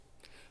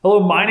Hello,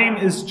 my name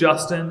is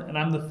Justin, and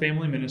I'm the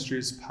Family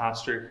Ministries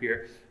pastor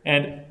here.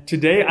 And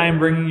today I am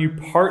bringing you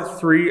part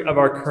 3 of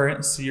our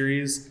current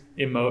series,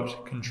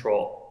 Emote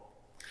Control.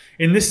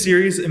 In this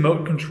series,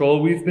 Emote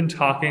Control, we've been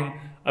talking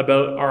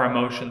about our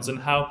emotions and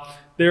how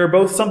they are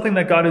both something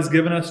that God has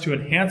given us to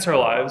enhance our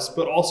lives,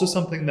 but also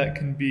something that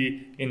can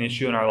be an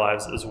issue in our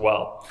lives as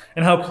well.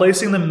 And how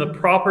placing them in the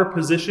proper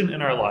position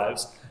in our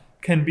lives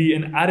can be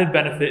an added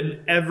benefit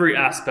in every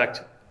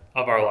aspect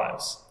of our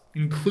lives,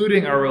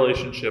 including our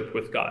relationship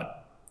with God.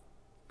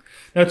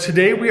 Now,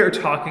 today we are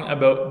talking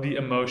about the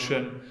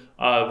emotion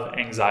of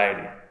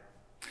anxiety.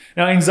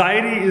 Now,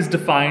 anxiety is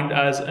defined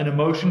as an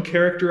emotion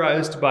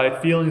characterized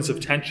by feelings of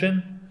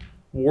tension,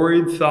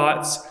 worried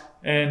thoughts,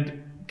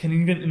 and can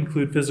even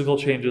include physical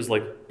changes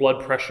like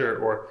blood pressure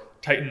or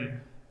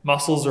tightened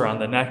muscles around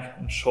the neck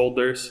and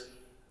shoulders.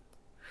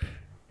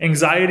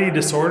 Anxiety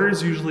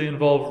disorders usually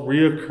involve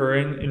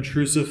reoccurring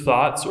intrusive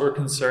thoughts or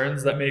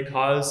concerns that may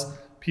cause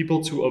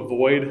people to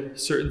avoid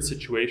certain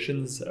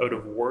situations out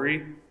of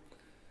worry.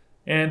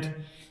 And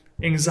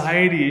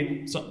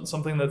anxiety,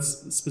 something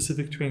that's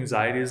specific to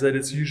anxiety, is that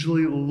it's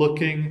usually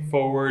looking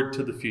forward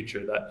to the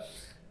future, that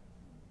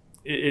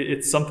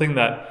it's something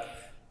that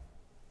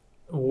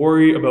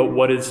worry about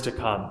what is to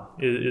come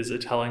is a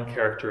telling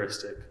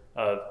characteristic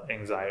of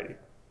anxiety.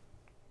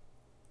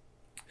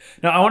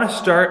 Now, I want to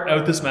start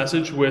out this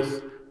message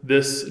with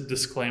this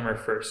disclaimer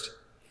first.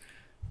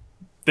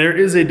 There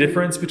is a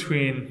difference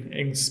between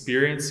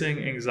experiencing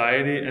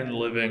anxiety and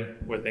living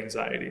with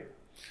anxiety.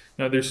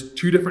 Now, there's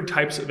 2 different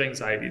types of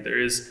anxiety. There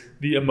is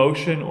the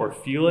emotion or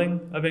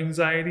feeling of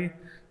anxiety,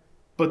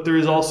 but there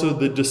is also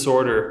the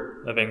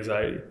disorder of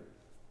anxiety.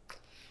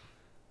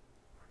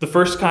 The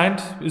first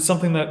kind is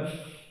something that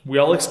we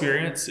all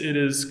experience. It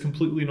is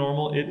completely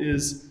normal. It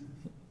is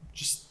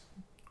just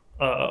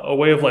a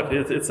way of life.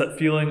 It's that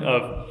feeling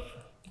of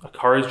a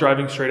car is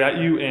driving straight at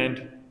you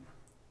and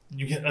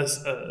you get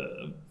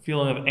a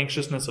feeling of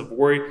anxiousness, of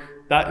worry.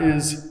 That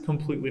is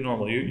completely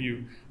normal.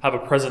 You have a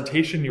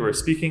presentation, you are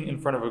speaking in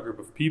front of a group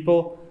of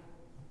people.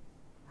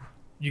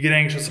 You get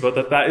anxious about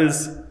that. That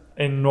is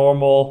a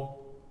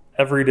normal,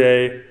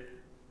 everyday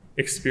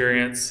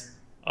experience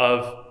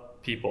of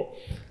people.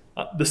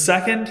 The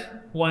second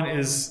one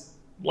is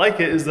like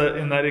it, is that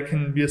in that it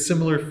can be a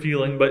similar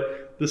feeling,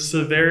 but the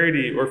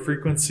severity or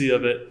frequency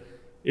of it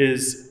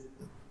is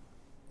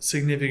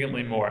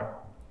significantly more.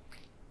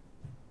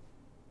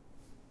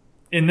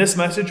 In this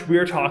message, we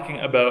are talking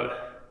about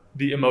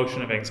the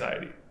emotion of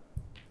anxiety,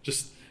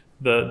 just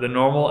the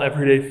normal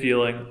everyday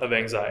feeling of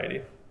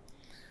anxiety.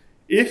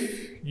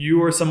 If you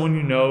or someone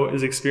you know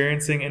is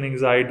experiencing an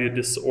anxiety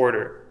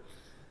disorder,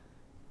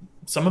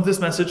 some of this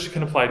message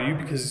can apply to you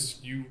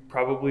because you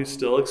probably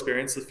still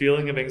experience the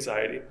feeling of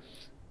anxiety.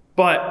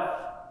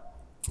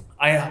 But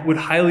I would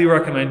highly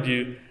recommend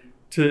you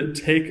to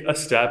take a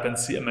step and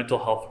see a mental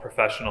health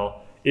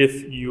professional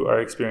if you are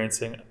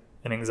experiencing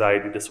an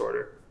anxiety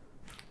disorder.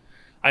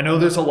 I know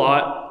there's a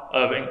lot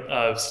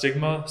of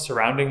stigma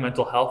surrounding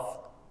mental health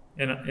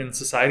in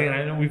society, and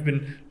I know we've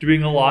been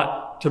doing a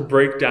lot to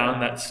break down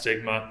that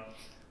stigma,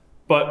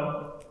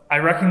 but I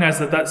recognize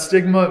that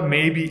stigma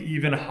may be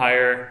even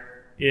higher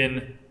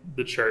in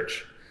the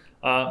church.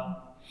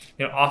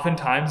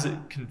 Oftentimes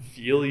it can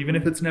feel, even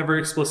if it's never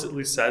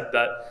explicitly said,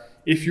 that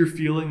if you're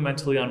feeling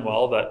mentally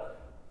unwell, that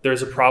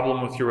there's a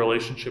problem with your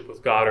relationship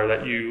with God or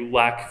that you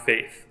lack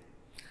faith.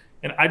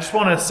 And I just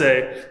want to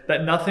say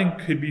that nothing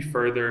could be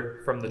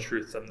further from the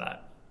truth than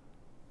that.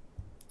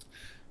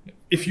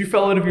 If you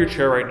fell out of your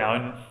chair right now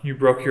and you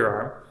broke your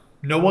arm,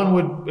 no one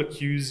would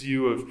accuse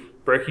you of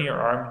breaking your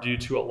arm due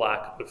to a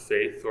lack of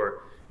faith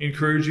or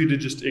encourage you to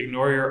just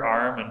ignore your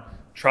arm and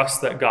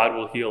trust that God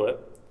will heal it.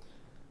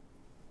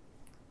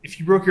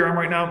 If you broke your arm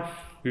right now,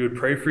 we would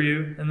pray for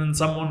you, and then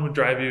someone would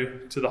drive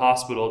you to the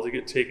hospital to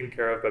get taken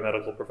care of by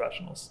medical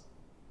professionals.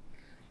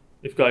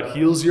 If God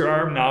heals your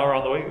arm now or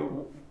on the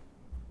way,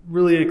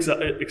 really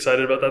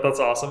excited about that. That's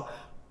awesome.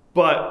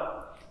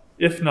 But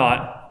if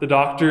not, the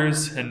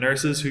doctors and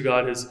nurses who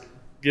God has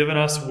given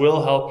us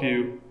will help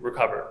you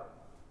recover.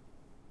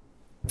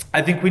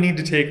 I think we need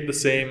to take the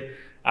same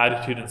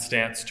attitude and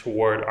stance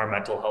toward our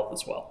mental health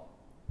as well.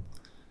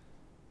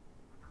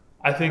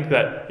 I think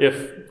that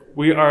if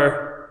we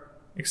are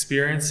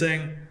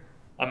experiencing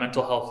a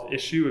mental health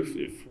issue,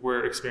 if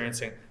we're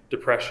experiencing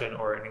depression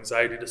or an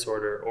anxiety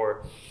disorder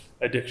or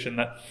addiction,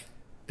 that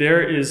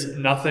there is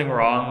nothing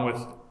wrong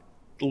with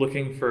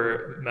looking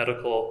for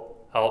medical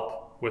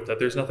help with that.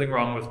 There's nothing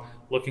wrong with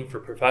looking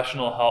for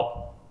professional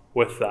help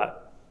with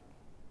that.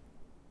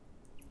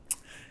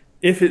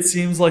 If it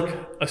seems like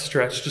a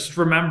stretch, just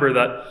remember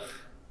that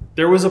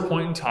there was a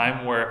point in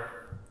time where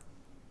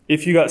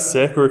if you got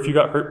sick or if you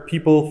got hurt,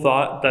 people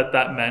thought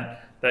that meant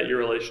that your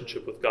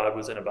relationship with God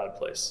was in a bad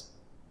place.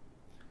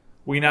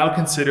 We now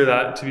consider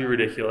that to be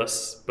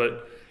ridiculous,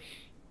 but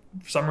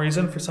for some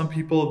reason, for some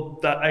people,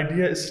 that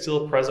idea is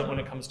still present when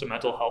it comes to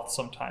mental health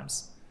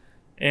sometimes.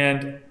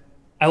 And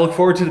I look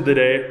forward to the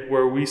day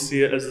where we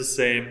see it as the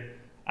same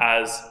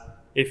as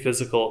a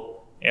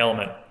physical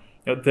ailment.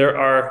 There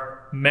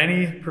are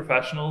many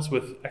professionals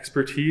with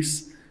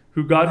expertise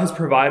who God has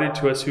provided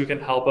to us who can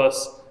help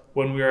us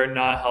when we are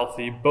not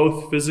healthy,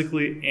 both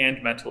physically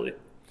and mentally.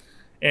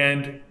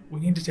 And we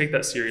need to take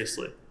that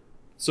seriously.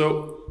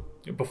 So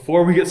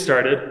before we get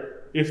started,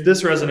 if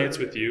this resonates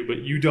with you, but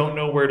you don't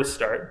know where to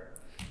start,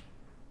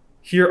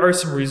 here are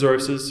some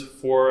resources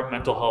for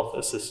mental health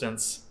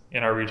assistance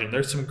in our region.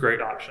 There's some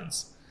great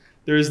options.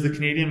 There is the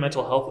Canadian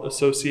Mental Health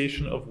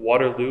Association of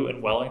Waterloo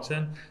and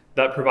Wellington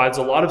that provides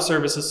a lot of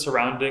services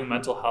surrounding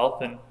mental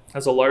health and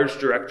has a large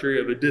directory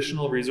of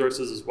additional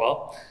resources as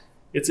well.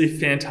 It's a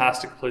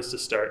fantastic place to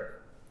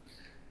start.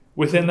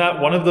 Within that,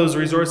 one of those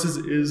resources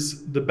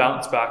is the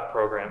Bounce Back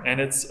program,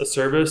 and it's a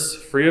service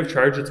free of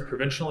charge. It's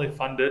provincially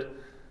funded,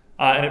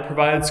 and it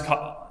provides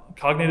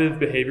cognitive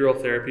behavioral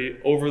therapy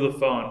over the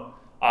phone,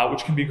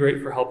 which can be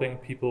great for helping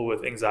people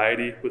with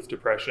anxiety, with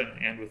depression,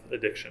 and with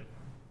addiction.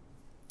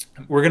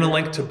 We're going to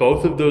link to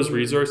both of those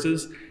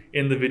resources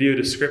in the video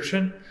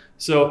description.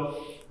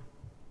 So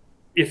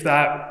if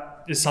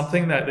that is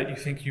something that you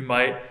think you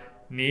might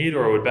need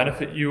or would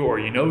benefit you, or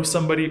you know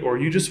somebody, or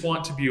you just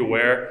want to be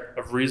aware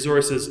of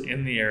resources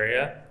in the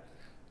area,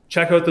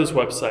 check out those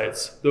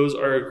websites. Those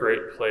are a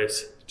great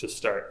place to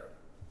start.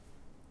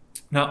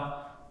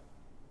 Now,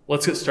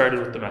 let's get started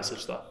with the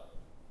message though.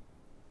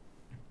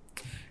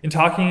 In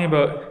talking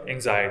about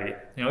anxiety,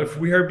 if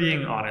we are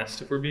being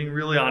honest, if we're being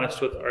really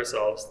honest with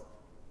ourselves,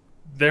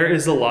 there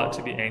is a lot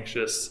to be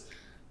anxious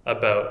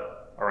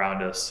about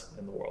around us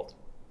in the world.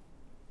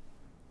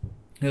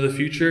 The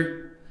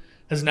future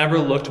has never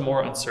looked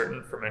more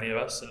uncertain for many of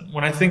us. And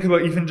when I think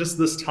about even just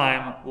this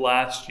time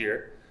last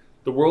year,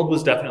 the world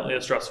was definitely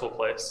a stressful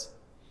place.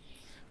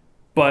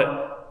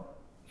 But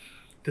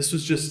this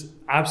was just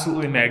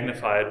absolutely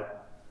magnified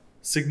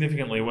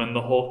significantly when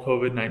the whole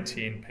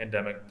COVID-19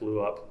 pandemic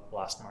blew up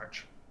last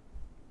March.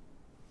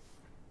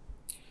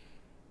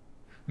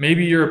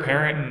 Maybe you're a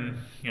parent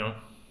and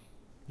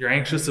you're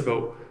anxious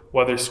about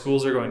whether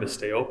schools are going to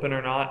stay open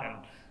or not,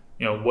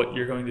 and what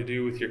you're going to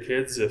do with your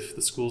kids if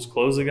the schools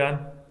close again.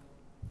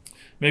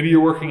 Maybe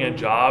you're working a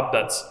job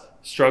that's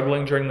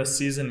struggling during this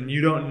season and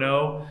you don't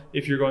know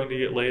if you're going to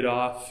get laid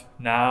off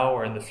now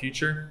or in the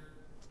future.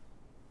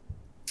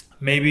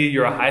 Maybe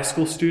you're a high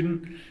school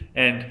student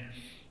and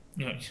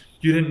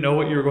you didn't know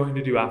what you were going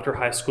to do after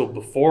high school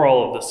before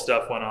all of this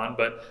stuff went on,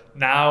 but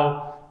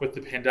now with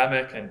the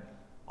pandemic and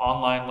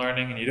online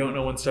learning, and you don't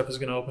know when stuff is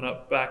going to open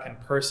up back in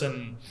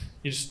person,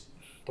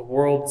 the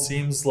world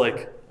seems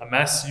like a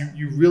mess.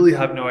 You really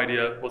have no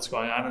idea what's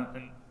going on,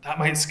 and that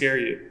might scare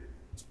you.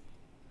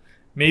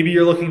 Maybe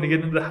you're looking to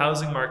get into the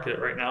housing market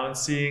right now, and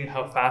seeing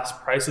how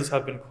fast prices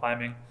have been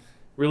climbing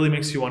really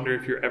makes you wonder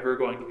if you're ever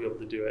going to be able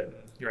to do it, and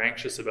you're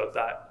anxious about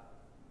that.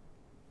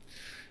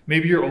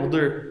 Maybe you're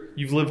older,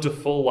 you've lived a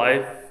full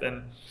life,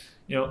 and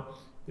you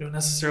don't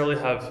necessarily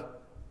have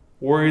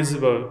worries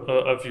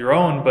of your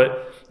own,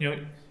 but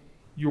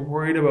you're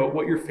worried about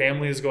what your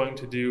family is going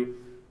to do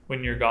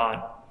when you're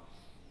gone.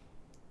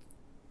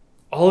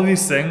 All of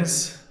these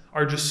things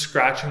are just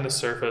scratching the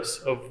surface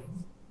of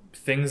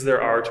things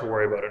there are to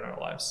worry about in our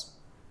lives.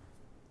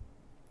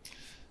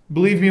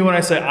 Believe me when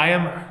I say I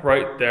am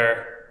right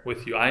there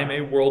with you. I am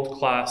a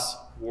world-class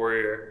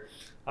warrior.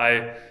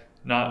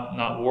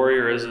 Not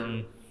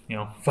warriorism,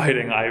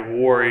 fighting. I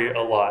worry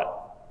a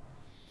lot.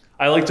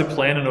 I like to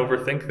plan and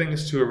overthink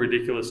things to a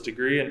ridiculous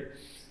degree, and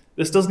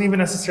this doesn't even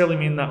necessarily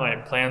mean that my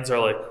plans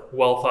are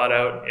well thought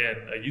out in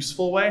a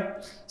useful way.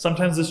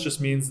 Sometimes this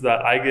just means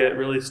that I get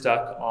really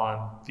stuck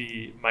on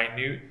the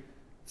minute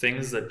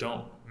things that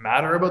don't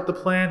matter about the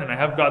plan, and I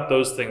have got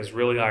those things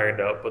really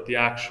ironed out, but the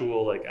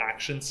actual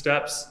action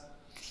steps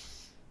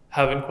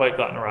haven't quite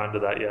gotten around to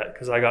that yet,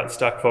 because I got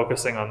stuck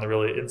focusing on the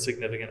really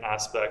insignificant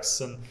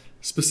aspects, and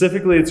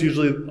specifically it's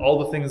usually all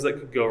the things that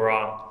could go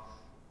wrong.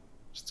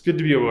 It's good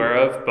to be aware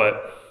of,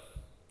 but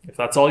if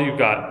that's all you've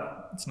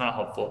got, it's not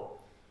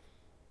helpful.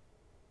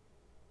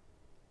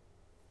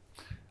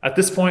 At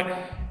this point,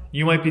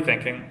 you might be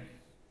thinking,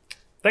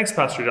 thanks,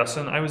 Pastor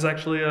Justin. I was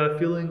actually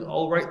feeling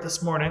all right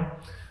this morning,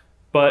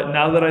 but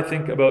now that I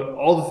think about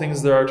all the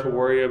things there are to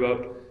worry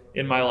about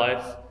in my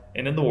life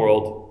and in the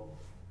world,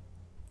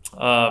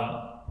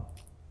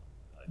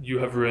 you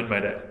have ruined my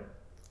day.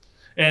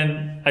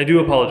 And I do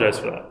apologize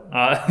for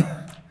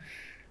that.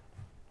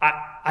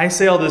 I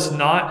say all this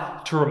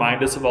not to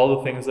remind us of all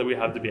the things that we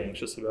have to be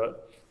anxious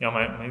about.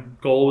 My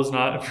goal was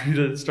not for you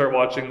to start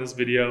watching this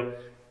video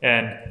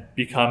and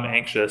become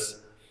anxious.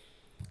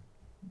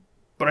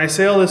 But I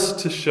say all this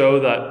to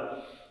show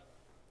that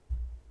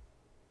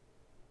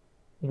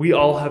we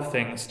all have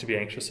things to be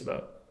anxious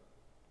about.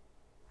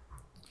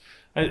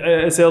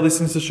 I say all these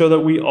things to show that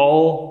we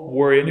all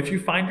worry. And if you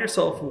find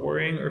yourself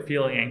worrying or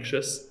feeling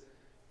anxious,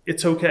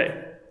 it's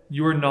okay.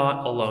 You are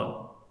not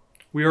alone.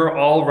 We are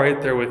all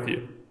right there with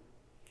you.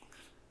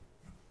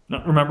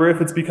 Now, remember, if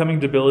it's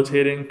becoming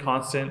debilitating,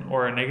 constant,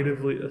 or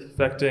negatively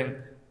affecting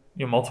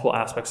multiple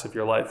aspects of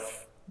your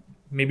life,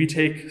 maybe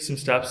take some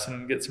steps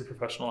and get some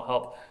professional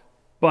help.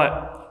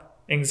 But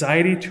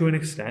anxiety, to an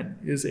extent,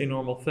 is a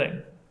normal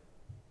thing.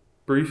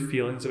 Brief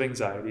feelings of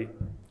anxiety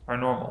are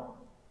normal.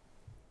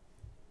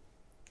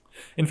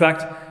 In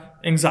fact,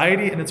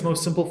 anxiety in its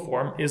most simple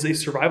form is a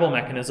survival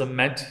mechanism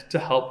meant to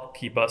help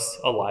keep us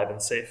alive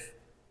and safe.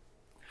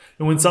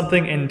 And when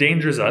something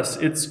endangers us,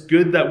 it's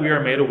good that we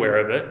are made aware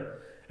of it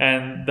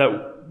and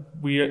that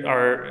we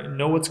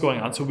know what's going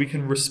on so we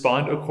can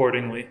respond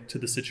accordingly to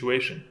the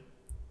situation.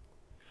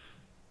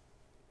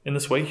 In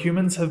this way,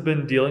 humans have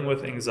been dealing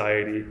with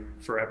anxiety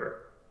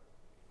forever.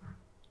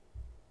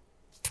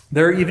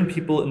 There are even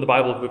people in the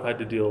Bible who have had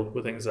to deal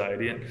with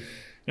anxiety. And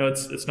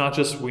it's not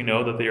just we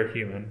know that they are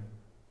human.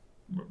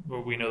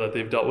 We know that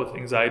they've dealt with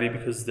anxiety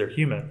because they're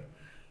human.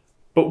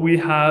 But we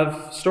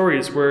have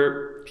stories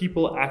where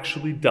people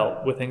actually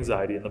dealt with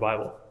anxiety in the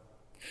Bible.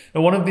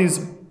 And one of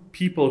these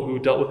people who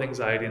dealt with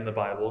anxiety in the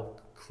Bible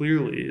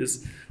clearly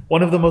is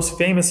one of the most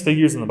famous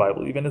figures in the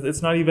Bible. Even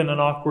it's not even an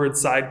awkward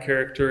side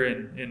character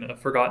in a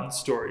forgotten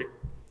story.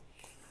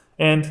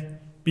 And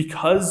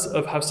because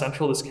of how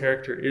central this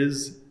character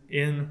is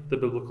in the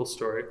biblical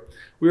story,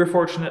 we are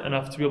fortunate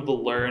enough to be able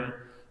to learn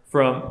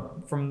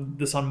from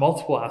this on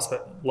multiple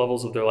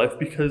levels of their life,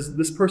 because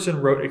this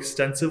person wrote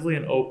extensively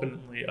and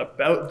openly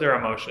about their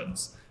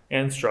emotions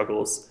and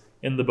struggles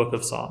in the book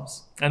of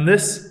Psalms. And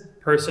this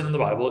person in the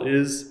Bible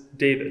is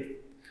David,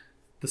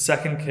 the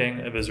second king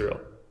of Israel.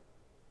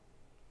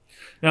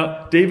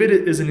 Now, David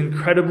is an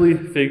incredibly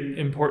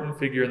important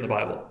figure in the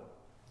Bible.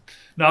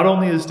 Not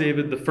only is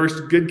David the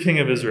first good king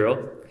of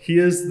Israel, he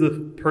is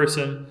the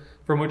person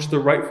from which the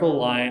rightful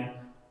line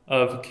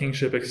of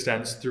kingship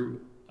extends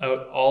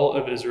throughout all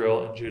of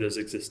Israel and Judah's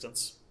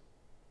existence.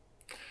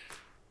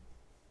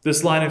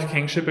 This line of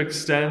kingship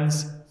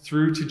extends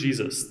through to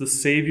Jesus, the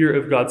Savior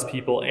of God's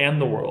people and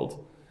the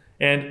world.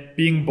 And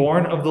being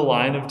born of the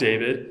line of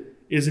David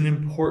is an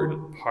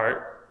important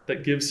part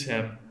that gives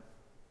him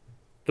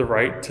the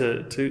right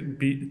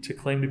to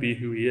claim to be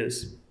who he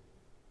is.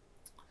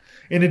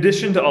 In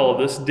addition to all of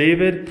this,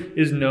 David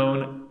is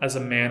known as a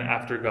man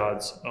after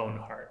God's own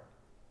heart.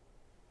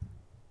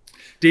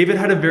 David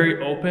had a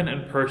very open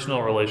and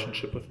personal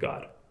relationship with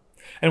God.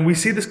 And we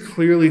see this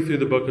clearly through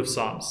the book of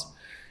Psalms.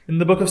 In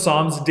the book of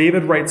Psalms,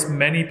 David writes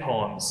many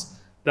poems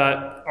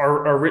that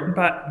are written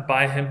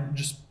by him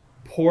just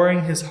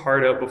pouring his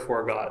heart out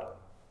before God,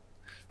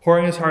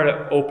 pouring his heart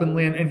out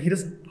openly, and he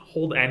doesn't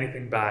hold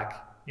anything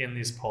back in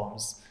these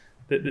poems.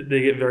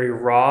 They get very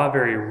raw,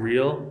 very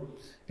real,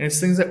 and it's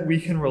things that we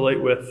can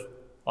relate with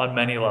on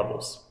many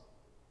levels.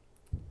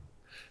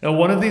 Now,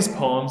 one of these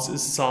poems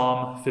is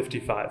Psalm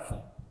 55.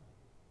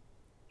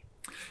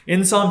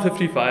 In Psalm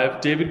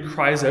 55, David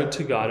cries out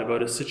to God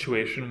about a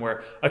situation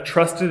where a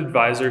trusted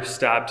advisor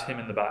stabbed him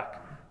in the back.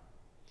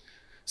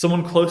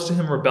 Someone close to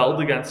him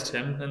rebelled against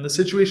him, and the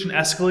situation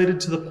escalated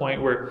to the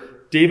point where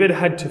David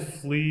had to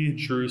flee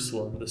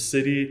Jerusalem, the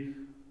city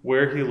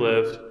where he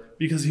lived,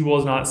 because he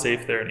was not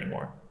safe there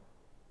anymore.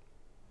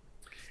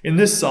 In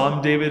this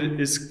psalm, David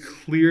is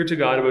clear to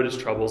God about his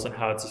troubles and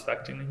how it's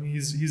affecting him.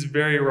 He's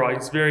very raw,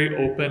 he's very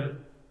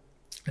open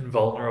and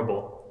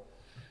vulnerable.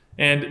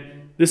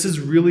 And this is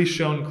really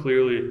shown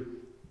clearly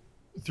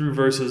through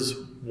verses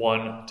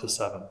 1 to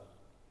 7.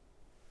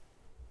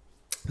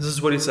 This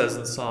is what he says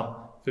in Psalm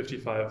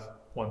 55,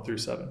 1 through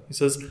 7. He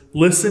says,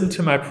 "Listen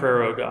to my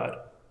prayer, O God.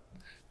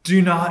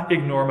 Do not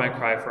ignore my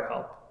cry for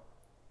help.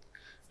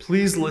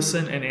 Please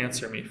listen and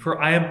answer me,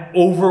 for I am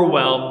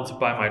overwhelmed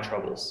by my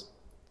troubles.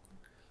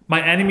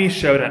 My enemies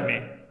shout at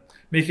me,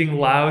 making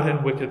loud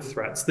and wicked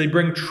threats. They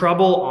bring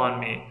trouble on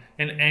me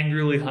and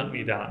angrily hunt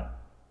me down.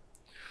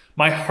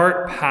 My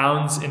heart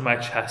pounds in my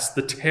chest.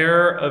 The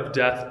terror of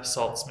death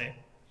assaults me.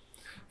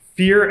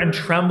 Fear and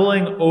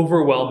trembling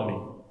overwhelm me,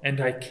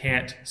 and I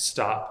can't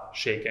stop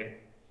shaking.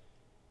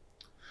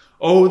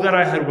 Oh, that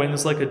I had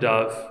wings like a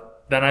dove,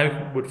 then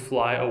I would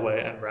fly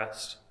away and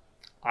rest.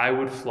 I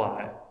would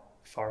fly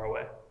far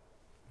away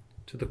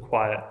to the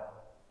quiet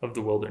of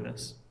the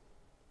wilderness."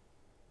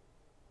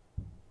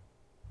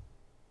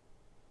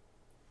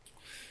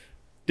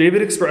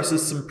 David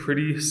expresses some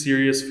pretty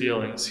serious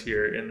feelings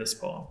here in this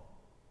poem.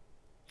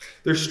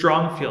 They're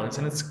strong feelings,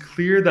 and it's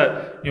clear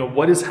that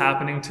what is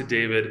happening to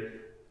David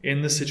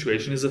in this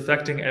situation is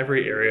affecting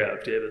every area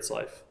of David's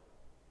life.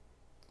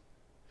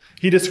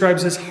 He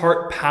describes his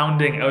heart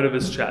pounding out of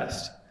his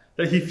chest,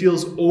 that he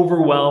feels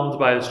overwhelmed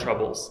by his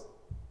troubles.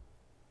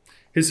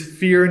 His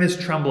fear and his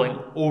trembling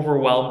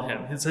overwhelm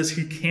him. It says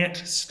he can't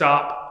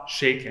stop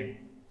shaking.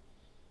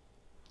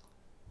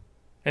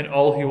 And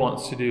all he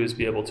wants to do is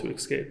be able to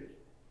escape.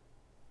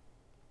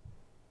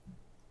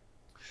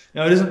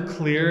 Now, it isn't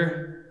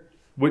clear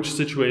which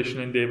situation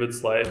in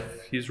David's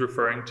life he's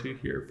referring to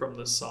here from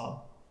this psalm.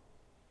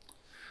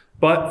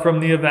 But from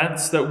the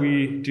events that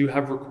we do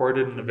have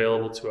recorded and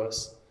available to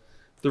us,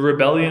 the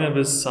rebellion of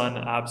his son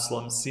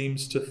Absalom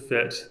seems to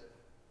fit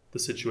the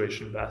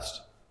situation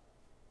best.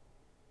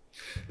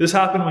 This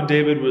happened when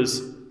David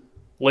was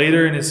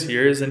later in his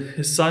years, and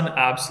his son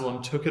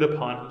Absalom took it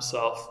upon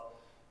himself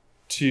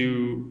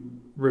to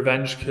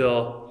revenge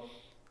kill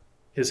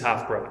his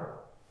half-brother.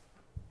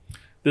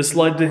 This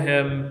led to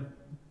him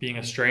being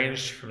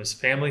estranged from his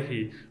family.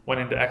 He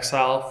went into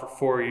exile for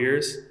 4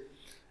 years.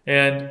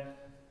 And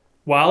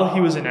While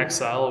he was in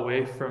exile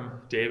away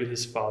from David,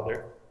 his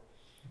father,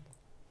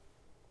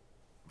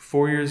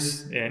 4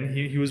 years in,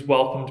 he was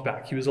welcomed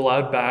back. He was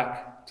allowed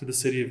back to the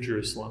city of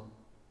Jerusalem.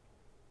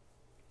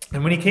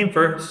 And when he came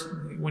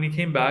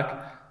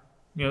back,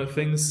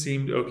 things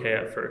seemed okay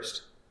at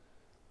first.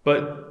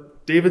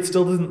 But David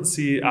still doesn't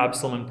see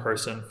Absalom in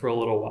person for a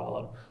little while.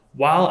 And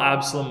while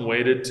Absalom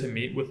waited to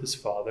meet with his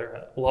father,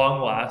 at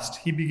long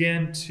last, he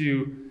began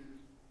to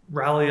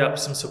rally up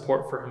some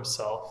support for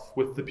himself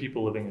with the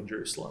people living in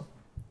Jerusalem.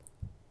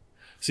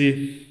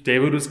 See,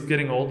 David was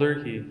getting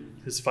older.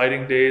 His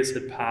fighting days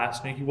had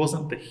passed. And he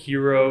wasn't the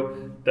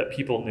hero that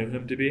people knew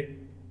him to be.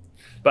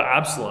 But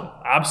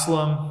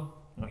Absalom,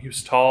 he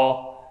was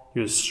tall, he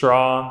was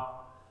strong,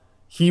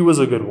 he was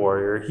a good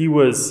warrior. He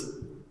was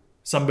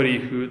somebody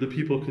who the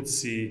people could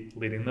see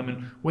leading them.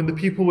 And when the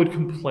people would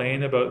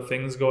complain about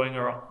things going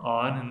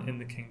on in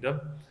the kingdom,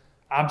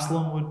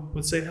 Absalom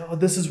would say, "Oh,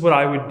 this is what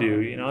I would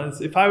do.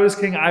 If I was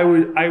king, I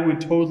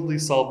would totally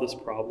solve this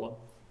problem."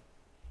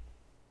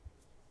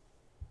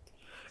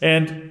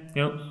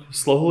 And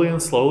slowly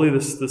and slowly,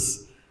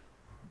 this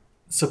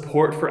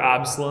support for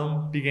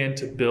Absalom began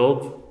to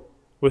build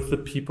with the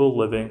people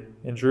living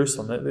in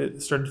Jerusalem. They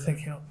started to think,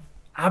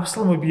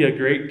 Absalom would be a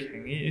great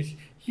king.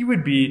 He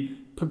would be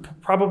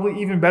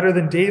probably even better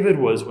than David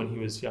was when he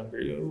was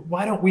younger.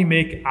 Why don't we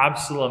make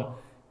Absalom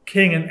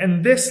king?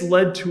 And this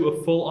led to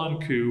a full-on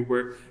coup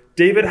where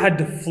David had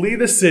to flee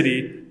the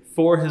city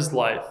for his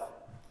life.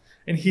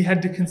 And he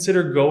had to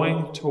consider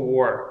going to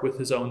war with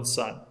his own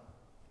son.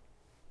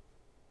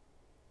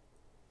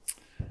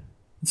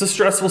 It's a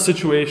stressful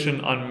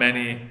situation on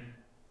many,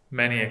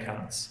 many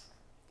accounts.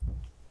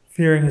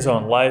 Fearing his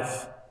own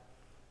life,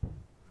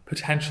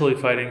 potentially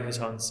fighting his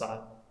own son.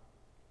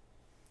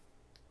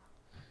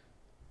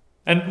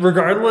 And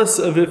regardless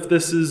of if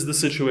this is the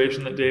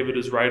situation that David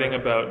is writing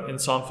about in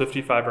Psalm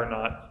 55 or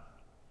not,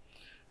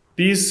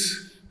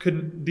 these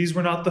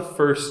were not the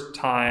first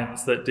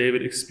times that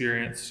David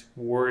experienced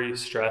worry,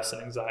 stress,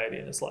 and anxiety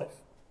in his life.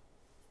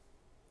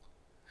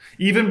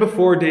 Even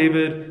before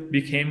David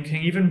became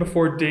king, even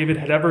before David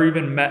had ever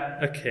even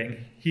met a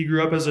king, he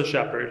grew up as a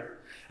shepherd.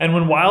 And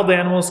when wild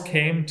animals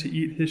came to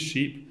eat his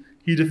sheep,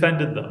 he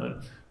defended them.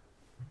 And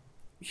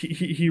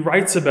he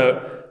writes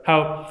about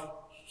how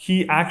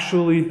he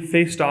actually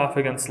faced off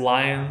against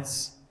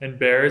lions and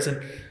bears.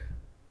 And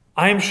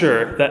I'm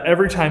sure that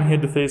every time he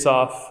had to face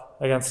off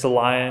against a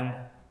lion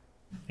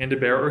and a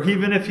bear, or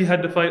even if he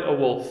had to fight a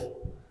wolf,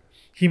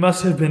 he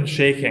must have been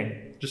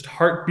shaking, just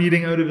heart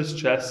beating out of his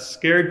chest,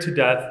 scared to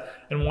death,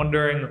 and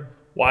wondering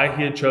why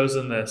he had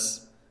chosen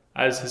this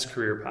as his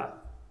career path.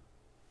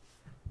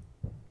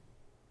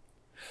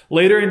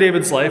 Later in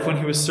David's life, when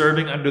he was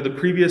serving under the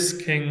previous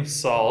king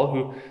Saul,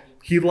 who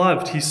he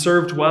loved, he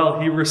served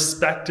well, he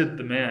respected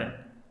the man.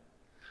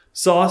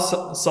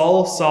 Saul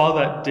saw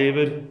that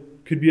David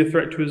could be a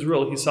threat to his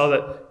rule. He saw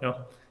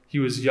that he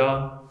was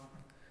young,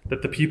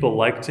 that the people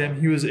liked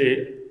him. He was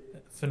a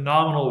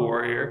phenomenal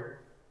warrior.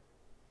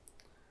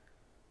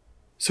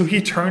 So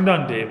he turned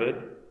on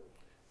David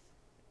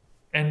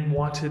and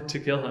wanted to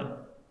kill him.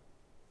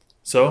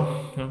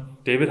 So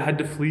David had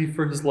to flee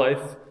for his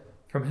life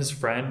from his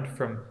friend,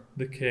 from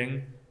the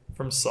king,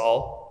 from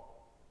Saul.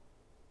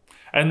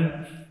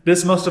 And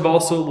this must have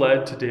also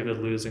led to David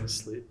losing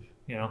sleep,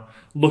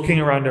 looking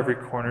around every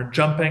corner,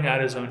 jumping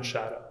at his own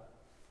shadow.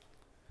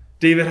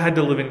 David had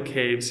to live in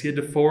caves. He had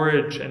to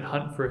forage and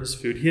hunt for his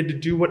food. He had to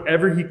do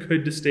whatever he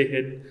could to stay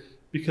hidden,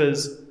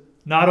 because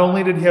not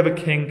only did he have a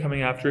king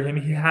coming after him,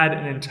 he had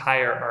an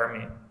entire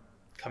army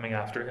coming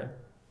after him.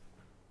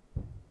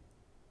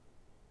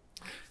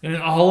 And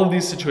in all of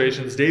these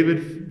situations,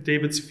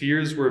 David's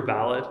fears were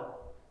valid.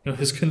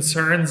 His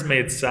concerns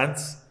made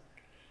sense.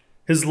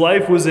 His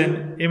life was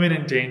in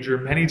imminent danger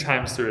many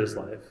times through his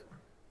life.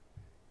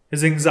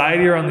 His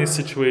anxiety around these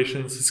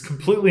situations is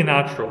completely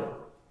natural,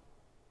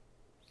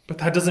 but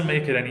that doesn't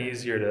make it any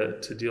easier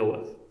to deal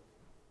with.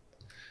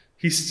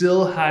 He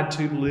still had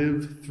to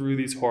live through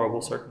these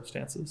horrible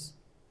circumstances.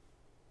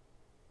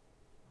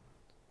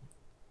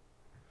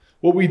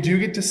 What we do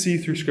get to see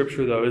through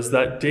Scripture, though, is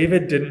that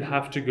David didn't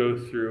have to go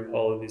through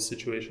all of these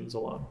situations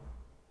alone.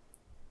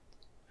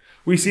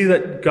 We see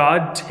that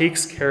God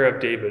takes care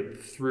of David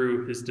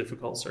through his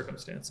difficult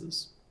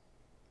circumstances.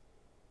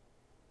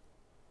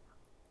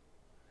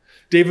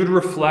 David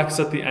reflects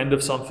at the end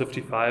of Psalm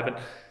 55, and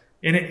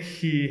in it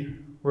he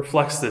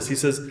reflects this. He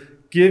says,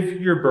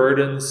 "Give your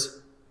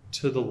burdens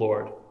to the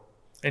Lord,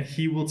 and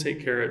he will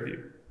take care of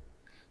you,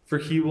 for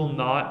he will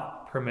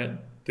not permit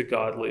the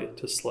godly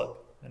to slip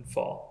and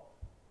fall."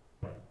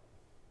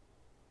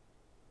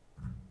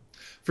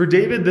 For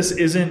David, this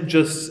isn't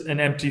just an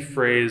empty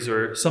phrase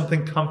or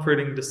something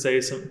comforting to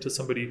say to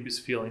somebody who's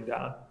feeling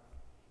down.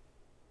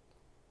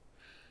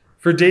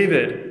 For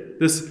David,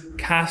 this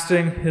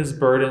casting his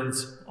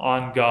burdens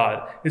on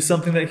God is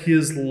something that he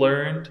has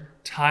learned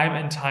time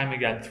and time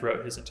again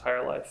throughout his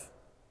entire life.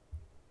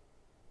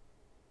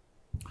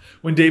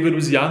 When David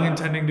was young and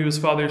tending to his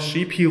father's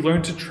sheep, he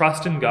learned to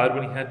trust in God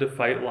when he had to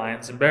fight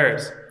lions and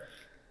bears.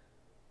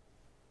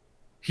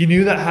 He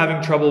knew that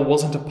having trouble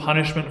wasn't a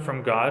punishment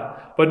from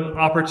God, but an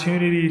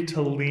opportunity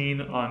to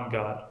lean on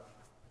God.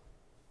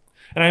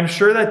 And I'm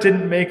sure that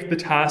didn't make the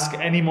task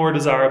any more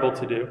desirable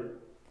to do,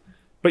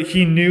 but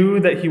he knew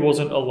that he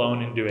wasn't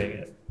alone in doing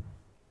it.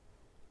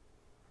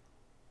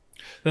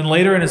 Then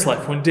later in his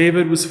life, when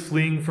David was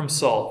fleeing from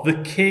Saul, the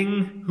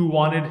king who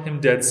wanted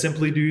him dead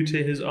simply due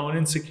to his own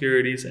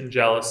insecurities and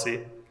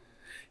jealousy,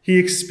 he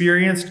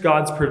experienced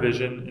God's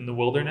provision in the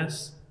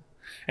wilderness,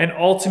 and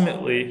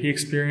ultimately he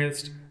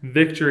experienced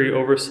victory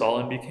over Saul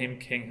and became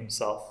king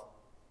himself.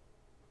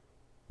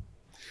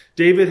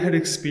 David had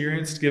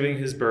experienced giving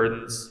his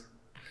burdens,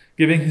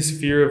 giving his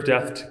fear of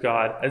death to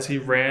God as he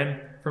ran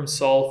from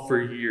Saul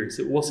for years.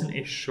 It wasn't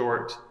a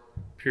short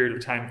period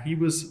of time. He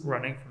was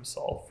running from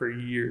Saul for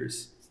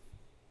years.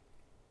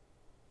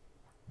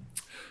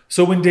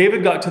 So when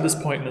David got to this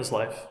point in his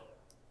life,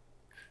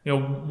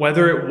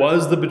 whether it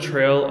was the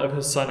betrayal of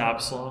his son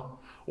Absalom,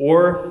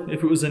 or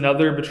if it was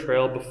another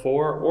betrayal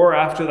before or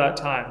after that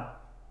time,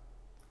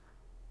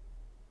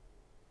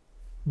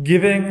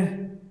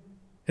 giving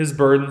his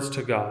burdens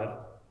to God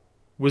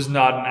was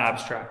not an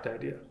abstract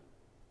idea.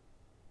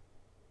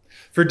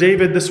 For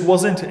David, this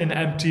wasn't an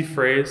empty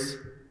phrase.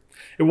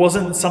 It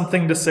wasn't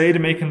something to say to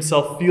make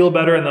himself feel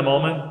better in the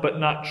moment, but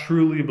not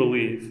truly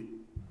believe.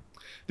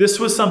 This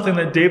was something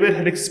that David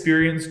had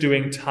experienced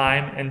doing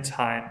time and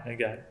time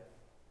again.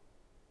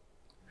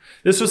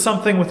 This was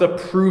something with a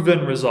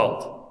proven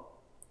result.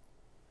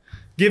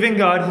 Giving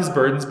God his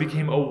burdens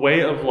became a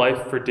way of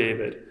life for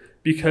David,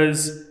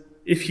 because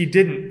if he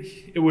didn't,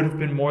 it would have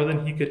been more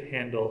than he could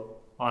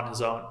handle on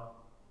his own.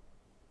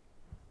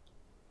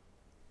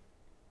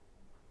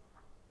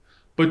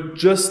 But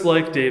just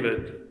like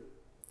David,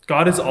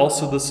 God is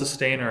also the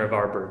sustainer of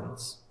our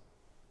burdens.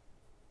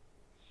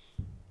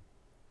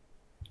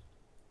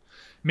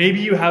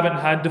 Maybe you haven't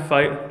had to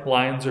fight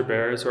lions or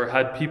bears, or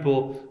had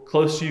people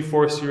close to you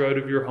force you out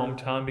of your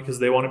hometown because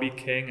they want to be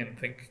king and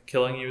think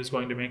killing you is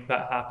going to make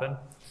that happen.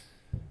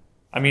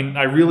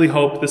 I really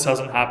hope this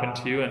hasn't happened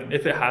to you, and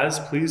if it has,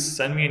 please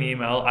send me an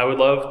email. I would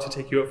love to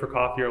take you out for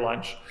coffee or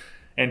lunch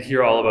and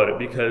hear all about it,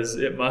 because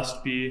it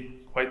must be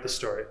quite the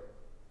story.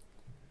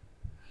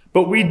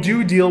 But we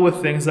do deal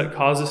with things that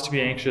cause us to be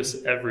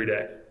anxious every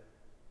day.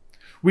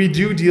 We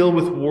do deal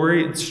with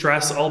worry and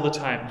stress all the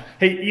time.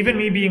 Hey, even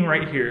me being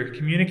right here,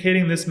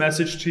 communicating this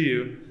message to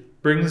you,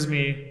 brings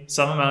me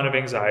some amount of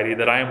anxiety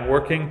that I am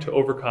working to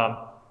overcome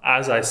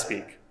as I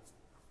speak.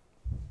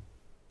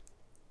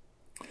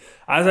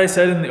 As I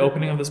said in the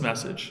opening of this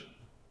message,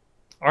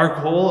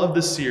 our goal of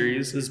this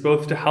series is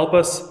both to help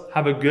us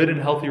have a good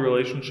and healthy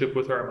relationship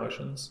with our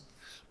emotions,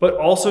 but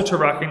also to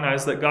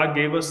recognize that God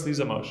gave us these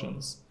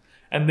emotions,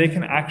 and they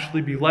can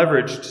actually be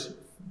leveraged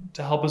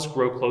to help us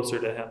grow closer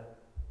to Him.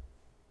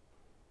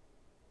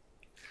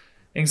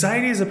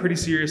 Anxiety is a pretty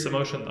serious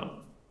emotion,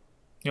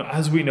 though.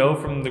 As we know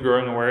from the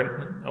growing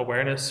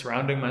awareness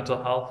surrounding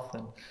mental health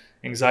and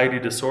anxiety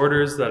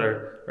disorders that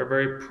are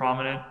very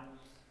prominent,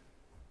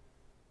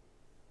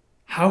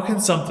 how can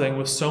something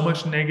with so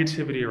much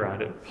negativity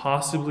around it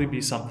possibly be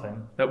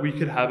something that we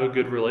could have a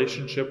good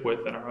relationship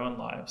with in our own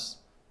lives,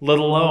 let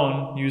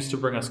alone use to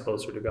bring us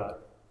closer to God?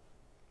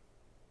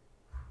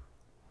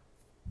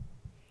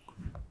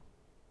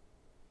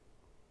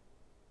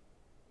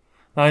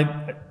 I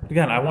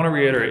want to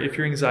reiterate, if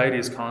your anxiety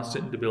is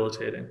constant and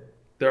debilitating,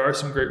 there are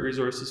some great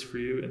resources for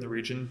you in the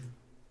region.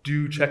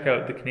 Do check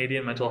out the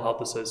Canadian Mental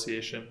Health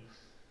Association.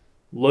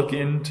 Look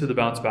into the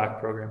Bounce Back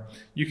program.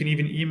 You can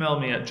even email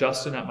me at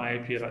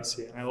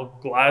justin@myapa.ca, and I will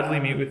gladly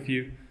meet with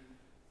you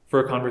for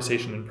a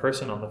conversation in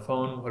person, on the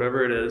phone,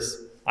 whatever it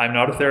is. I'm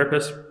not a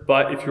therapist,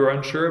 but if you're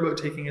unsure about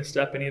taking a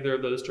step in either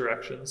of those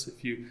directions,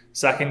 if you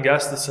second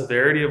guess the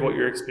severity of what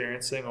you're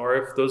experiencing, or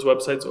if those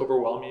websites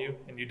overwhelm you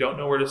and you don't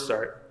know where to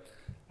start,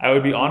 I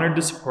would be honored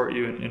to support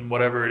you in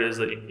whatever it is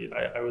that you need.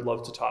 I would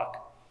love to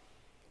talk.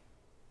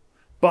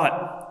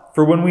 But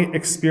for when we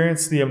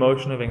experience the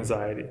emotion of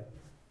anxiety,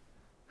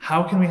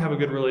 how can we have a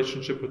good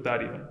relationship with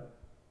that even?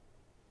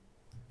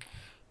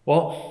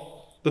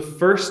 Well, the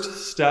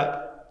first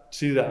step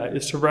to that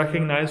is to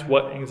recognize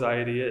what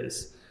anxiety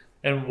is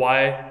and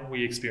why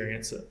we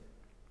experience it.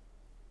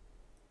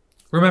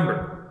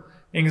 Remember,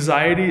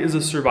 anxiety is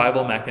a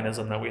survival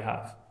mechanism that we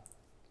have.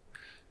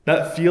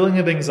 That feeling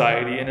of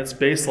anxiety in its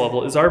base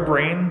level is our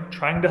brain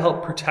trying to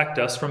help protect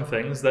us from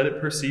things that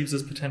it perceives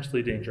as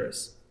potentially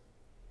dangerous.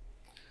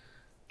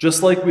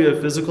 Just like we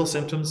have physical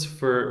symptoms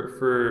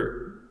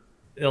for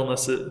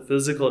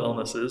physical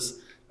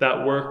illnesses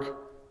that work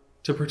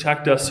to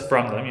protect us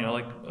from them,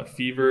 like a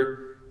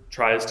fever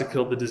tries to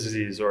kill the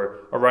disease, or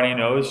a runny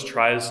nose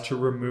tries to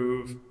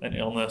remove an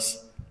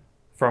illness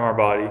from our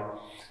body.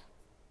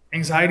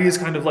 Anxiety is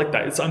kind of like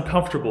that. It's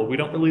uncomfortable. We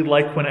don't really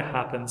like when it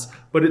happens,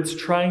 but it's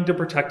trying to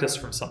protect us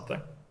from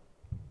something.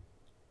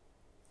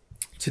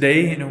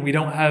 Today, we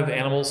don't have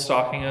animals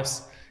stalking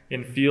us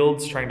in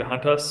fields trying to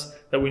hunt us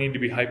that we need to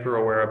be hyper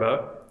aware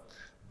about.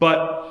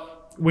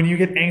 But when you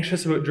get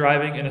anxious about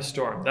driving in a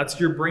storm, that's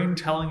your brain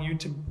telling you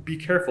to be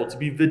careful, to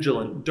be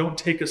vigilant. Don't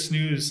take a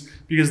snooze,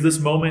 because this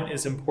moment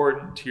is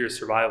important to your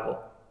survival.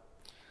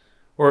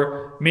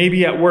 Or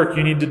maybe at work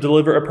you need to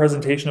deliver a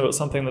presentation about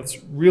something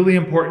that's really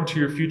important to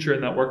your future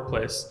in that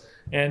workplace,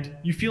 and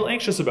you feel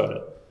anxious about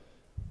it.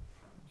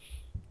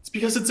 It's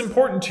because it's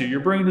important to you. Your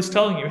brain is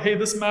telling you, hey,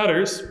 this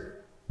matters.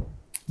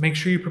 Make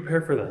sure you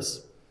prepare for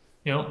this.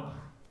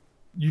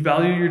 You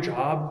value your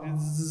job.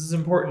 This is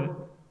important.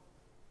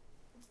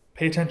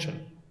 Pay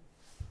attention.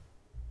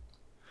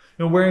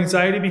 Where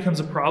anxiety becomes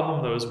a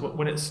problem, though, is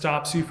when it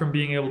stops you from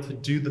being able to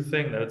do the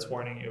thing that it's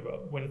warning you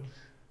about. When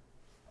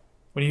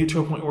you get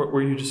to a point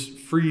where you just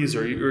freeze,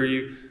 or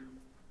you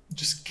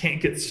just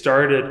can't get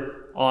started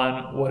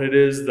on what it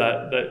is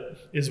that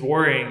is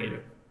worrying you.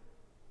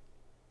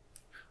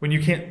 When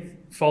you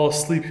can't fall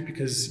asleep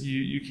because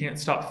you can't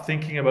stop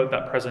thinking about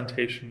that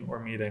presentation or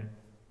meeting.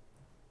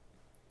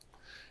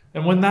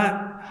 And when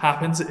that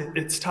happens,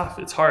 it's tough,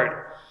 it's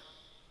hard.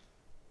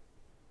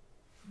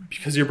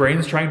 Because your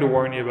brain's trying to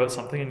warn you about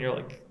something, and you're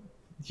like,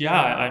 yeah,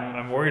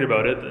 I'm worried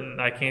about it,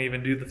 and I can't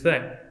even do the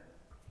thing.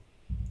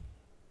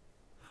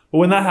 But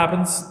when that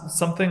happens,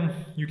 something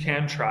you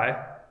can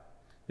try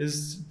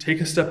is take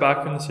a step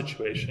back from the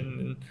situation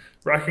and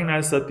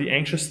recognize that the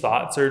anxious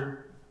thoughts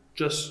are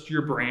just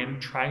your brain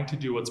trying to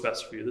do what's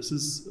best for you. This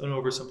is an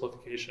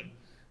oversimplification.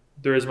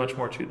 There is much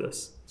more to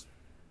this.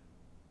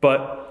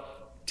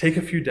 But take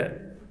a few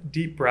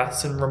deep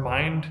breaths and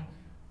remind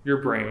your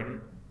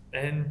brain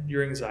and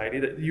your anxiety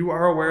that you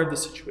are aware of the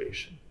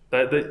situation,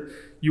 that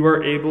you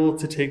are able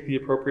to take the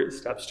appropriate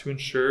steps to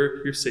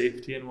ensure your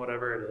safety in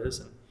whatever it is.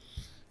 And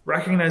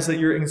recognize that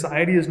your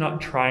anxiety is not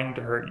trying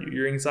to hurt you.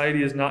 Your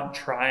anxiety is not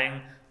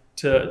trying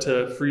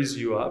to freeze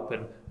you up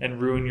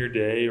and ruin your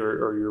day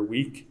or your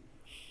week.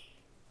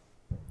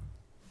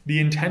 The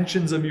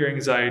intentions of your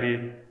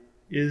anxiety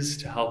is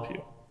to help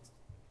you.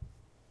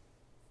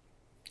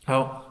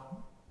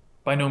 Now,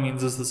 by no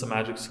means is this a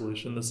magic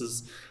solution. This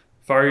is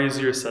far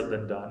easier said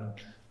than done.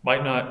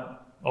 Might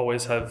not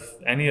always have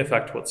any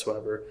effect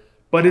whatsoever.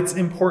 But it's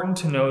important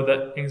to know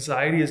that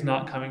anxiety is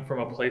not coming from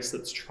a place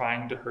that's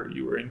trying to hurt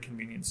you or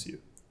inconvenience you.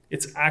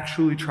 It's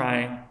actually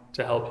trying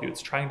to help you.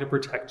 It's trying to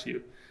protect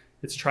you.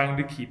 It's trying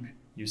to keep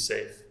you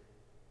safe.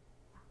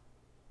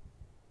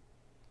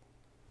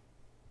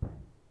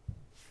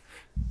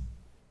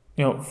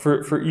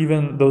 For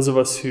even those of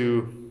us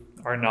who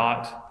are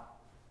not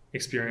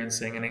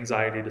experiencing an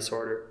anxiety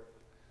disorder,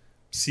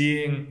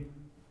 seeing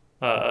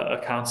a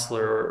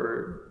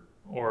counselor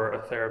or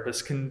a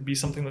therapist can be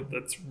something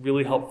that's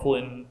really helpful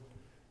in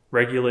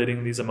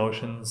regulating these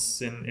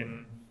emotions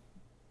in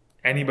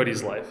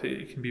anybody's life.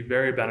 It can be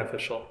very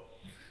beneficial.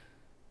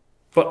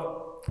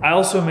 But I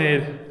also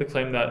made the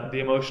claim that the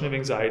emotion of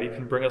anxiety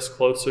can bring us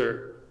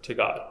closer to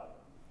God.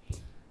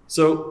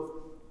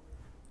 So,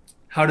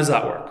 how does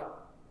that work?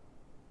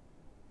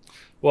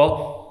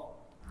 Well,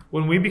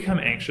 when we become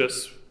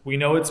anxious, we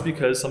know it's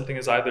because something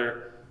is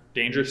either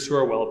dangerous to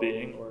our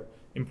well-being or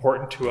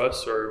important to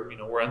us, or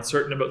we're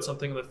uncertain about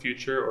something in the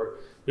future, or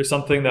there's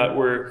something that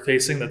we're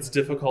facing that's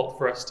difficult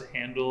for us to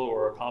handle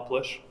or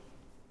accomplish.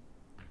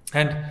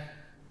 And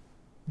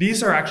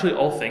these are actually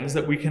all things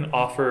that we can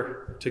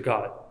offer to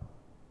God.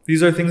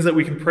 These are things that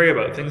we can pray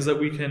about, things that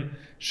we can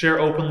share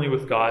openly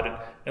with God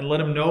and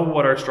let Him know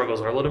what our struggles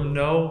are, let Him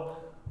know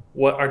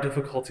what our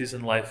difficulties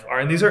in life are.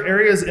 And these are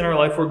areas in our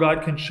life where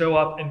God can show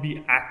up and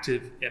be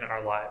active in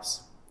our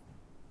lives.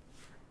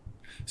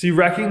 See,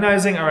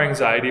 recognizing our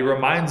anxiety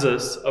reminds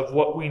us of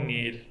what we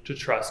need to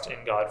trust in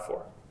God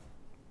for.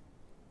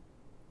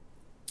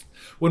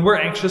 When we're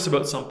anxious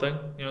about something,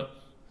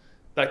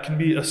 that can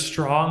be a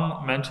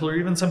strong mental or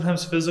even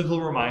sometimes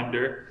physical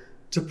reminder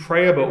to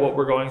pray about what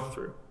we're going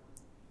through,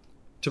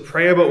 to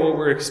pray about what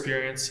we're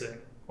experiencing,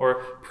 or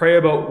pray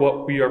about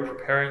what we are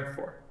preparing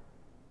for.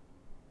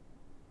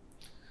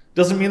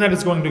 Doesn't mean that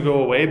it's going to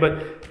go away, but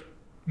it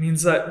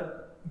means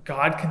that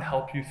God can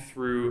help you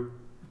through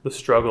the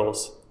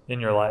struggles in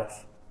your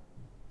life.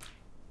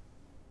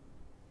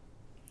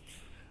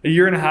 A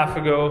year and a half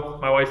ago,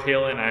 my wife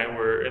Haley and I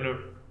were in a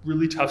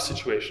really tough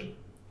situation.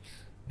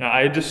 Now,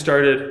 I had just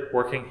started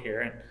working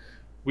here, and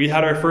we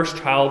had our first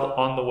child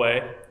on the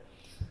way,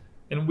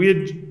 and we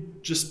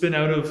had just been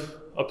out of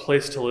a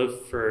place to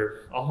live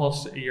for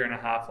almost a year and a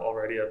half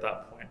already at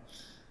that point.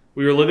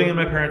 We were living in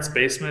my parents'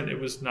 basement. It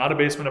was not a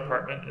basement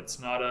apartment. It's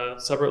not a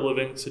separate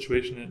living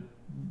situation. It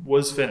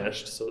was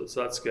finished, so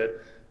that's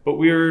good. But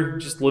we were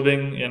just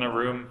living in a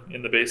room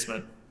in the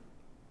basement.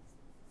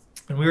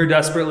 And we were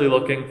desperately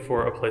looking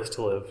for a place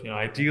to live.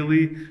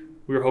 Ideally,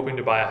 we were hoping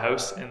to buy a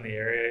house in the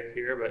area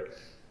here,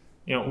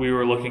 but we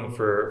were looking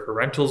for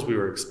rentals. We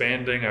were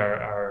expanding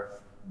our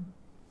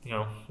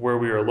where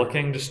we were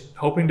looking, just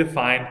hoping to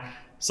find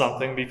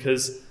something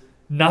because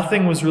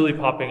nothing was really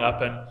popping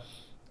up, and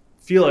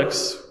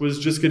Felix was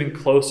just getting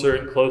closer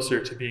and closer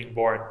to being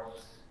born.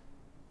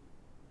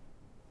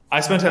 I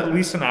spent at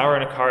least an hour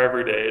in a car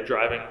every day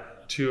driving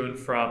to and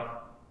from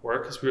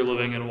work because we were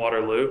living in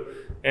Waterloo,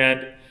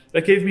 and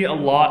that gave me a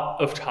lot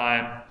of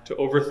time to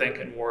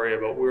overthink and worry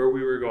about where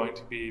we were going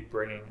to be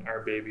bringing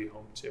our baby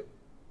home to.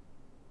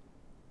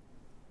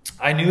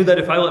 I knew that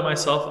if I let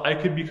myself, I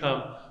could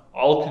become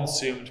all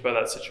consumed by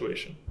that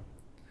situation.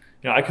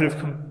 I could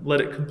have let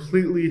it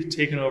completely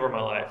taken over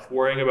my life,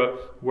 worrying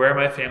about where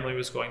my family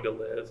was going to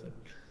live.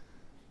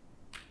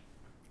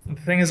 And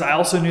the thing is, I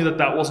also knew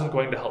that wasn't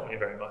going to help me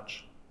very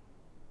much.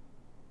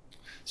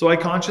 So I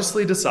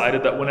consciously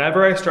decided that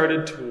whenever I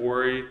started to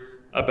worry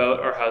about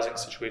our housing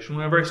situation,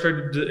 whenever I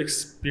started to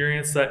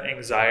experience that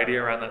anxiety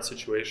around that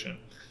situation,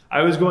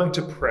 I was going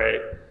to pray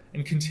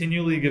and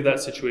continually give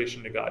that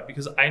situation to God,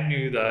 because I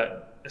knew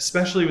that,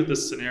 especially with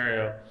this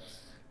scenario,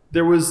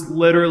 there was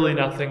literally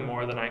nothing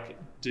more than I could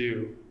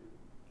do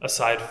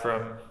aside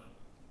from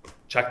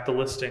check the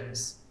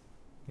listings,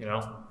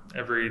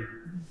 every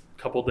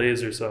couple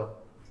days or so.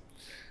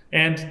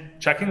 And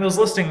checking those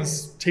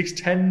listings takes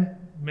 10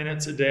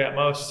 minutes a day at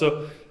most.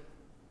 So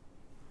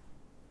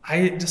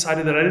I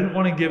decided that I didn't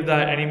want to give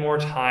that any more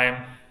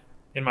time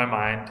in my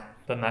mind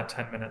than that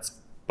 10 minutes.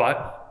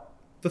 But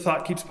the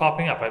thought keeps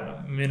popping up.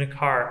 I'm in a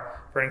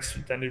car for an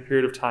extended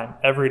period of time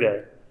every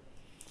day,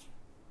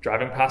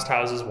 driving past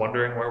houses,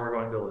 wondering where we're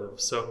going to live.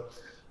 So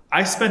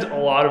I spent a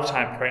lot of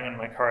time praying in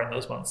my car in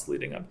those months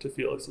leading up to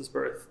Felix's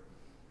birth.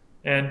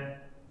 And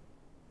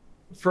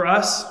for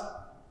us,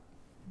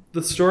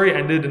 the story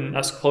ended in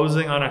us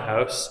closing on a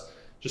house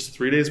just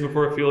 3 days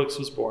before Felix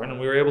was born, and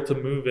we were able to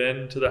move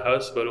into the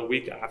house about a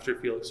week after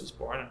Felix was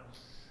born. And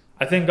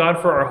I thank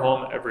God for our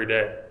home every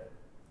day.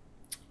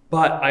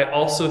 But I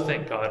also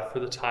thank God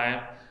for the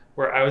time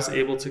where I was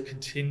able to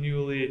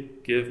continually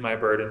give my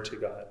burden to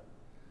God,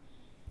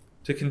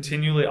 to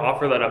continually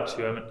offer that up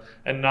to Him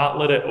and not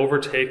let it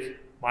overtake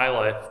my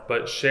life,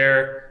 but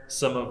share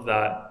some of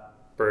that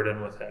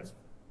burden with Him.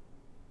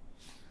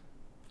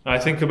 And I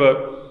think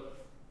about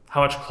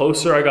how much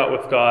closer I got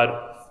with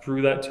God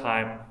through that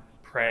time,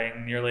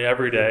 praying nearly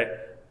every day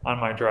on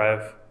my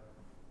drive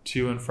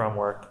to and from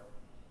work.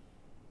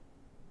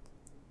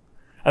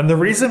 And the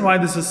reason why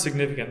this is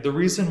significant, the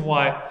reason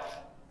why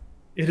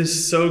it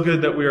is so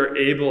good that we are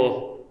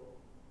able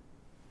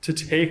to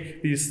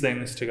take these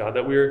things to God,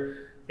 that we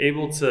are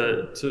able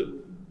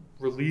to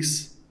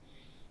release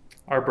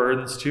our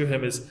burdens to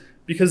Him, is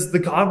because the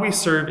God we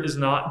serve is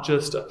not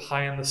just a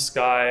pie in the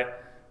sky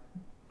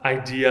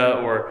idea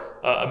or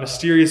a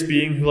mysterious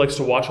being who likes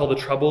to watch all the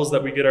troubles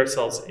that we get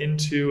ourselves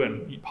into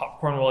and eat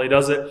popcorn while He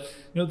does it.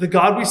 The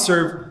God we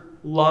serve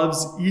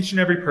loves each and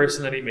every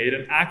person that He made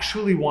and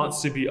actually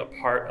wants to be a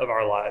part of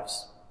our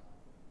lives.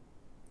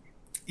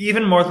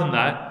 Even more than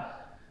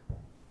that,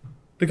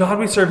 the God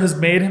we serve has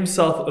made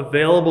Himself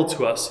available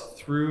to us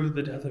through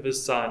the death of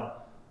His Son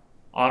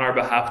on our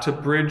behalf to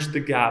bridge the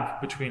gap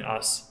between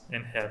us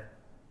and Him.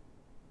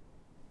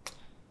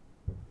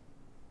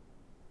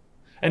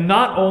 And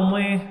not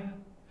only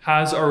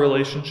has our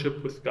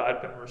relationship with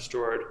God been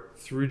restored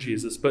through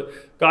Jesus,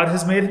 but God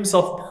has made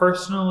Himself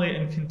personally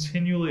and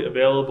continually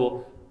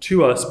available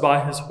to us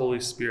by His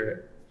Holy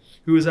Spirit,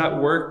 who is at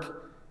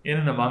work in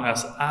and among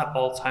us at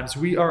all times.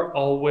 We are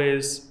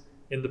always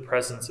in the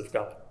presence of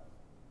God.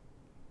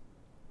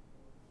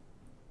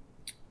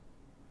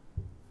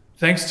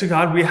 Thanks to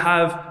God, we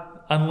have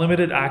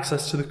unlimited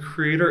access to the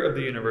Creator of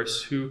the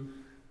universe, who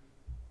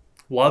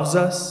loves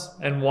us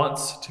and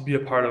wants to be a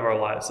part of our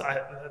lives.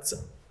 That's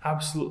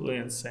absolutely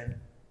insane.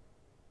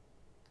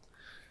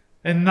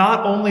 And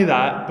not only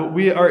that, but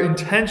we are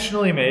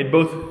intentionally made,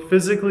 both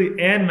physically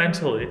and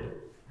mentally,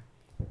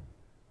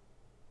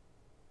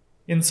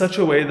 in such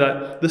a way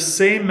that the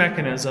same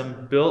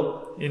mechanism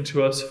built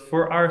into us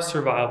for our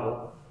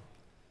survival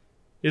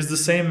is the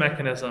same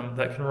mechanism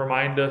that can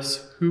remind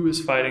us who is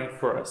fighting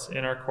for us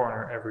in our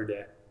corner every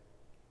day.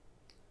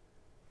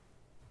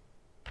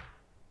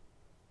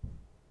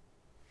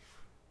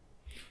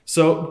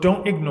 So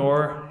don't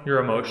ignore your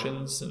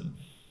emotions, and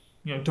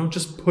don't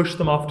just push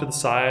them off to the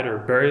side or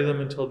bury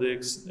them until they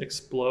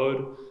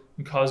explode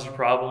and cause you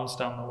problems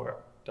down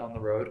the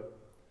road.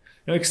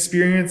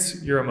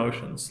 Experience your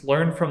emotions,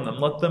 learn from them,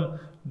 let them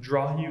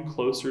draw you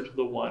closer to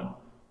the one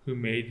who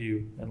made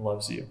you and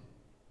loves you.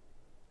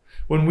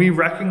 When we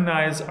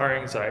recognize our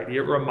anxiety,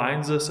 it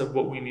reminds us of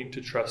what we need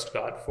to trust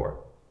God for.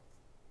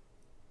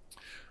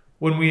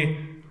 When we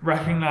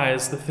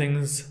recognize the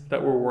things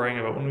that we're worrying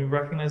about, when we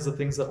recognize the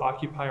things that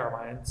occupy our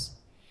minds,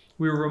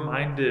 we're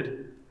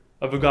reminded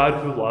of a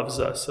God who loves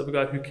us, of a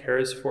God who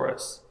cares for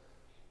us,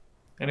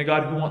 and a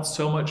God who wants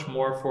so much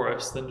more for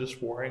us than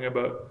just worrying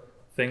about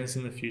things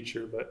in the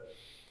future, but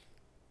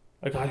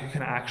a God who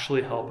can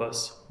actually help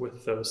us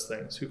with those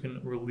things, who can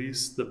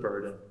release the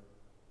burden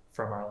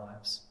from our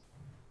lives.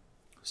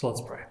 So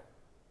let's pray.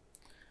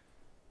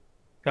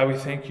 God, we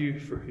thank You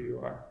for who You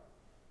are.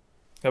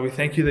 God, we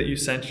thank You that You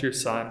sent Your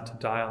Son to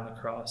die on the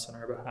cross on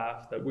our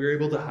behalf, that we're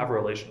able to have a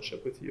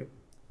relationship with You,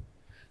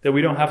 that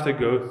we don't have to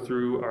go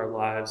through our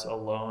lives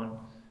alone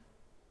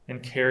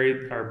and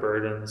carry our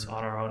burdens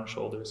on our own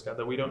shoulders, God,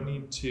 that we don't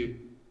need to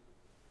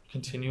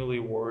continually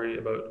worry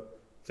about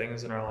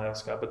things in our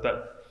lives, God, but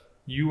that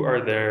You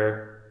are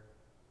there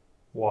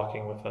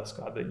walking with us,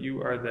 God, that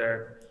You are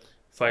there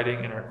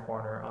fighting in our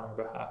corner on our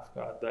behalf,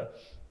 God, that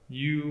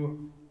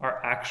You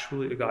are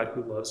actually a God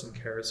who loves and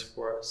cares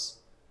for us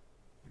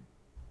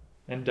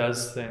and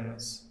does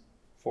things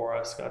for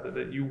us, God,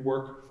 that You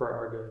work for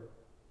our good.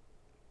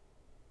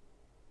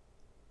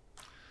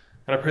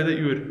 And I pray that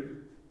you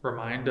would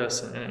remind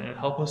us and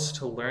help us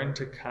to learn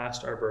to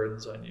cast our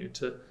burdens on you,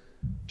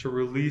 to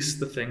release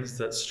the things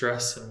that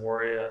stress and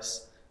worry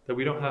us, that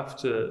we don't have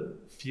to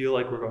feel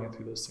like we're going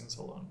through those things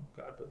alone,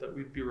 God, but that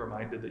we'd be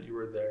reminded that you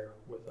are there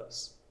with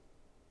us.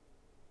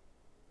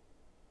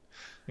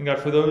 And God,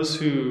 for those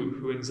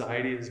who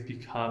anxiety has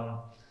become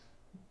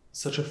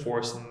such a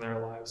force in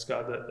their lives,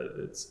 God, that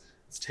it's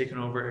taken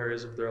over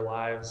areas of their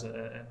lives,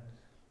 and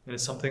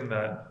it's something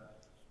that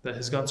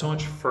has gone so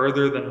much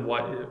further than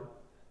what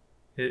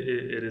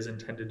it is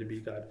intended to be,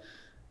 God.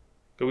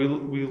 God,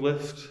 we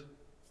lift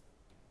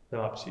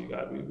them up to you,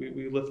 God.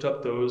 We lift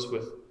up those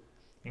with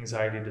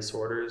anxiety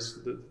disorders,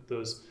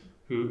 those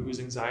whose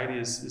anxiety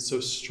is so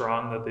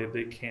strong that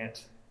they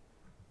can't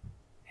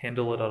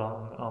handle it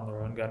on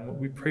their own, God. And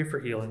we pray for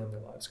healing in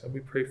their lives, God. We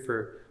pray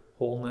for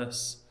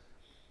wholeness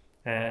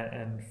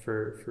and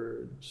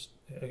for just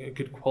a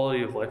good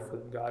quality of life for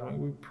them, God.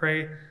 We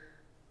pray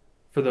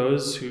for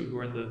those who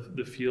are in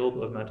the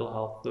field of mental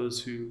health,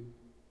 those who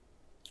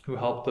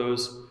help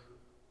those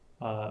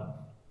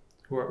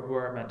who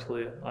are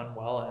mentally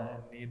unwell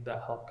and need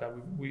that help,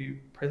 God. We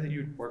pray that you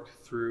would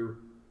work through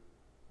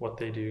what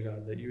they do,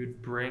 God, that you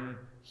would bring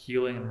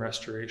healing and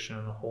restoration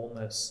and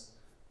wholeness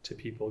to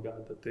people,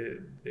 God, that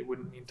they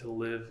wouldn't need to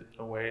live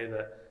in a way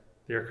that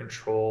they're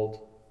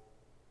controlled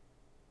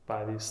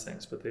by these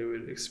things, but they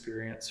would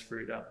experience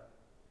freedom.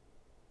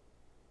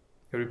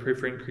 God, we pray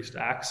for increased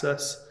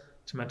access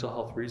to mental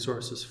health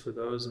resources for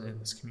those in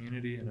this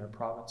community, in our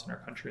province, in our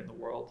country, in the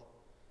world.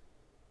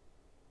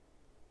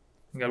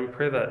 And God, we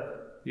pray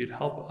that you'd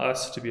help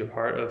us to be a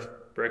part of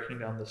breaking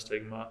down the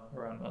stigma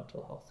around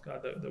mental health,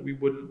 God, that we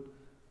wouldn't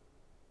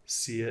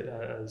see it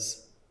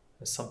as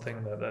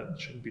something that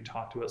shouldn't be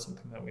talked about,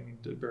 something that we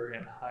need to bury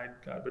and hide,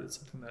 God, but it's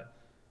something that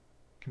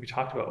can be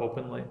talked about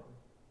openly,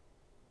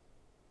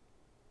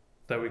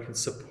 that we can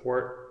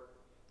support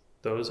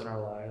those in our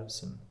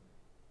lives and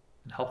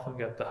help them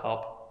get the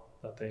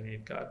help that they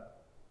need, God.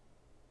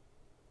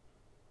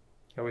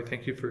 God, we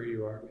thank you for who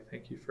you are. We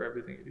thank you for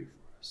everything you do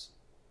for us.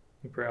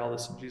 We pray all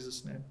this in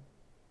Jesus' name.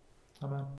 Amen.